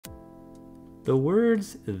The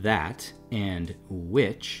words that and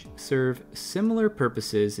which serve similar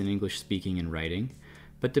purposes in English speaking and writing,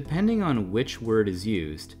 but depending on which word is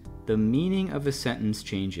used, the meaning of a sentence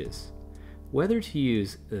changes. Whether to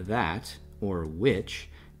use that or which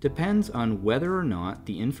depends on whether or not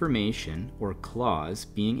the information or clause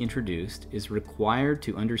being introduced is required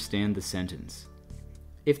to understand the sentence.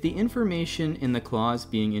 If the information in the clause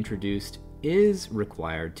being introduced is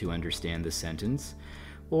required to understand the sentence,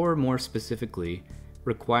 or more specifically,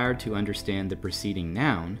 required to understand the preceding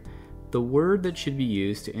noun, the word that should be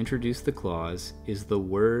used to introduce the clause is the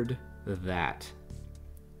word that.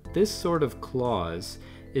 This sort of clause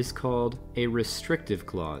is called a restrictive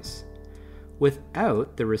clause.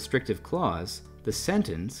 Without the restrictive clause, the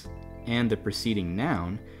sentence and the preceding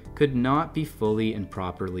noun could not be fully and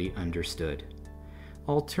properly understood.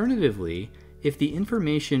 Alternatively, if the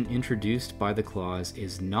information introduced by the clause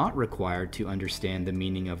is not required to understand the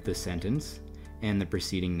meaning of the sentence and the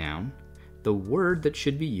preceding noun, the word that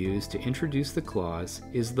should be used to introduce the clause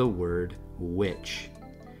is the word which.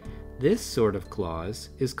 This sort of clause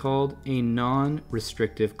is called a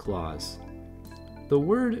non-restrictive clause. The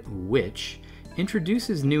word which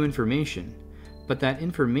introduces new information, but that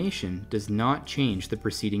information does not change the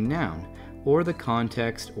preceding noun or the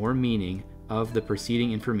context or meaning of the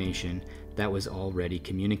preceding information that was already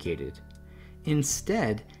communicated.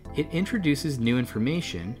 Instead, it introduces new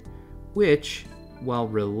information which, while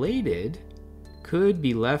related, could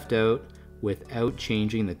be left out without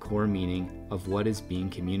changing the core meaning of what is being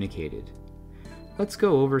communicated. Let's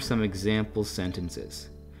go over some example sentences.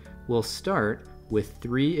 We'll start with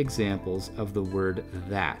 3 examples of the word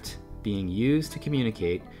that being used to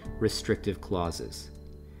communicate restrictive clauses.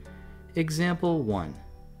 Example 1.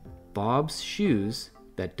 Bob's shoes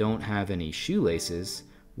that don't have any shoelaces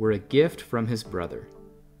were a gift from his brother.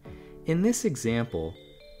 In this example,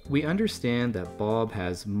 we understand that Bob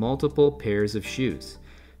has multiple pairs of shoes,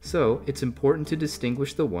 so it's important to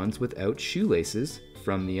distinguish the ones without shoelaces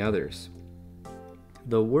from the others.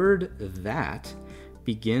 The word that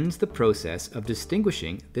begins the process of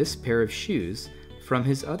distinguishing this pair of shoes from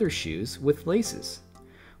his other shoes with laces.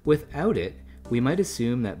 Without it, we might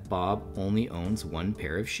assume that Bob only owns one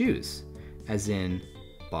pair of shoes, as in,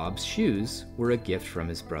 Bob's shoes were a gift from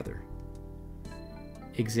his brother.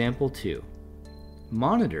 Example 2.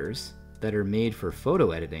 Monitors that are made for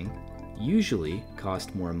photo editing usually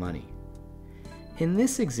cost more money. In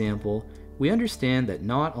this example, we understand that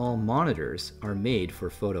not all monitors are made for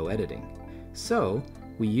photo editing, so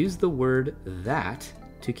we use the word that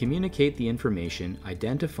to communicate the information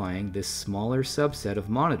identifying this smaller subset of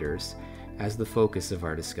monitors as the focus of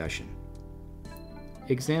our discussion.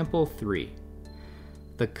 Example 3.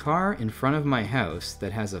 The car in front of my house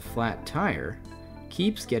that has a flat tire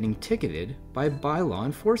keeps getting ticketed by law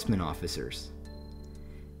enforcement officers.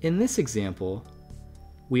 In this example,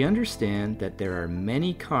 we understand that there are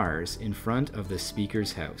many cars in front of the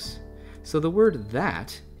speaker's house, so the word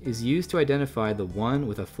that is used to identify the one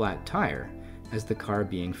with a flat tire as the car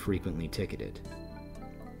being frequently ticketed.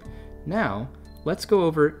 Now, let's go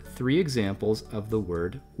over 3 examples of the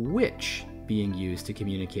word which being used to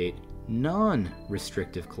communicate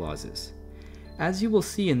non-restrictive clauses. As you will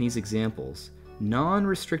see in these examples,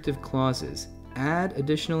 non-restrictive clauses add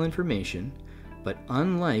additional information, but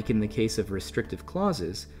unlike in the case of restrictive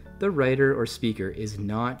clauses, the writer or speaker is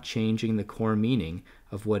not changing the core meaning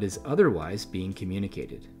of what is otherwise being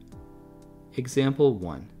communicated. Example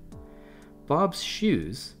 1. Bob's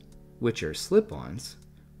shoes, which are slip-ons,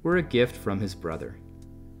 were a gift from his brother.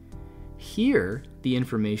 Here, the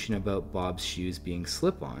information about Bob's shoes being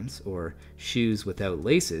slip-ons, or shoes without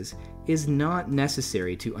laces, is not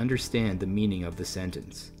necessary to understand the meaning of the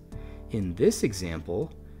sentence. In this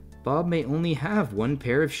example, Bob may only have one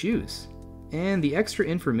pair of shoes, and the extra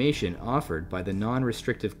information offered by the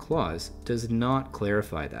non-restrictive clause does not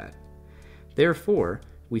clarify that. Therefore,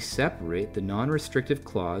 we separate the non-restrictive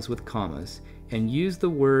clause with commas and use the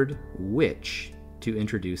word which to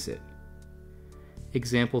introduce it.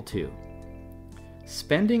 Example 2.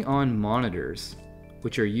 Spending on monitors,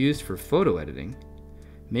 which are used for photo editing,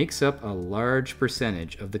 makes up a large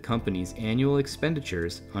percentage of the company's annual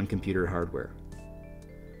expenditures on computer hardware.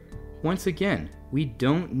 Once again, we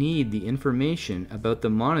don't need the information about the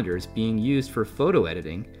monitors being used for photo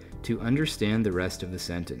editing to understand the rest of the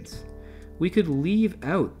sentence. We could leave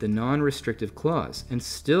out the non-restrictive clause and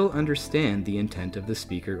still understand the intent of the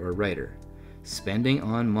speaker or writer. Spending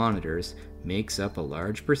on monitors makes up a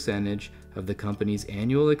large percentage of the company's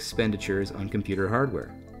annual expenditures on computer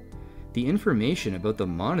hardware. The information about the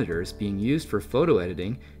monitors being used for photo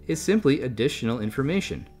editing is simply additional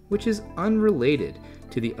information, which is unrelated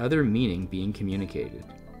to the other meaning being communicated.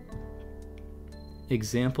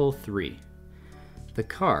 Example 3. The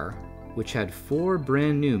car, which had 4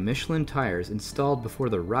 brand new Michelin tires installed before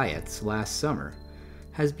the riots last summer,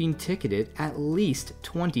 has been ticketed at least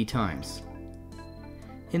 20 times.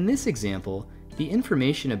 In this example, the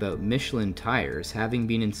information about Michelin tires having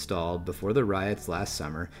been installed before the riots last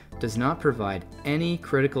summer does not provide any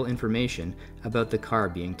critical information about the car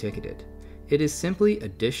being ticketed. It is simply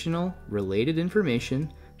additional, related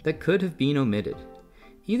information that could have been omitted.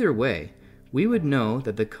 Either way, we would know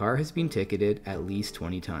that the car has been ticketed at least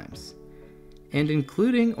 20 times. And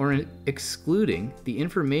including or excluding the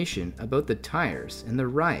information about the tires and the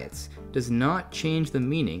riots does not change the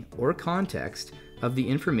meaning or context of the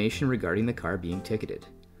information regarding the car being ticketed.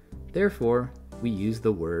 Therefore, we use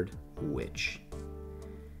the word which.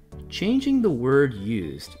 Changing the word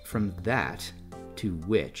used from that to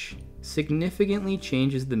which significantly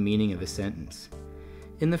changes the meaning of a sentence.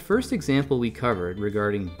 In the first example we covered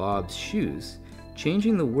regarding Bob's shoes,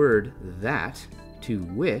 changing the word that to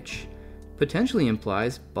which potentially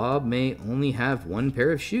implies Bob may only have one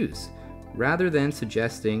pair of shoes, rather than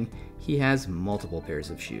suggesting he has multiple pairs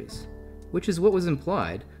of shoes, which is what was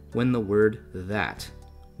implied when the word that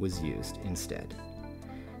was used instead.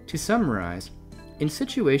 To summarize, in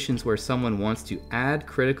situations where someone wants to add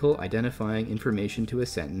critical identifying information to a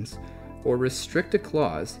sentence or restrict a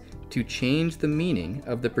clause to change the meaning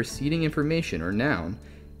of the preceding information or noun,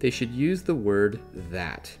 they should use the word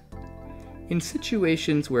that. In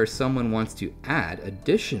situations where someone wants to add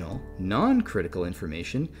additional, non-critical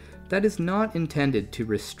information that is not intended to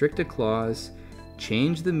restrict a clause,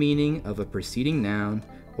 change the meaning of a preceding noun,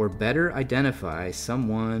 or better identify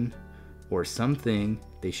someone or something,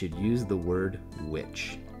 they should use the word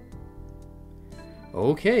which.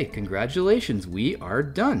 Okay, congratulations, we are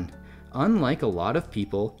done. Unlike a lot of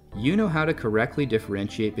people, you know how to correctly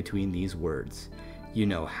differentiate between these words. You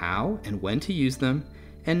know how and when to use them,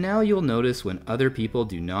 and now you'll notice when other people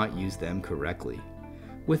do not use them correctly.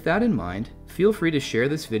 With that in mind, feel free to share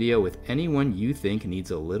this video with anyone you think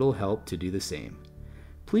needs a little help to do the same.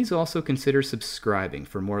 Please also consider subscribing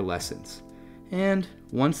for more lessons. And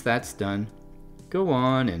once that's done, go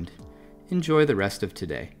on and enjoy the rest of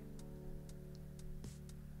today.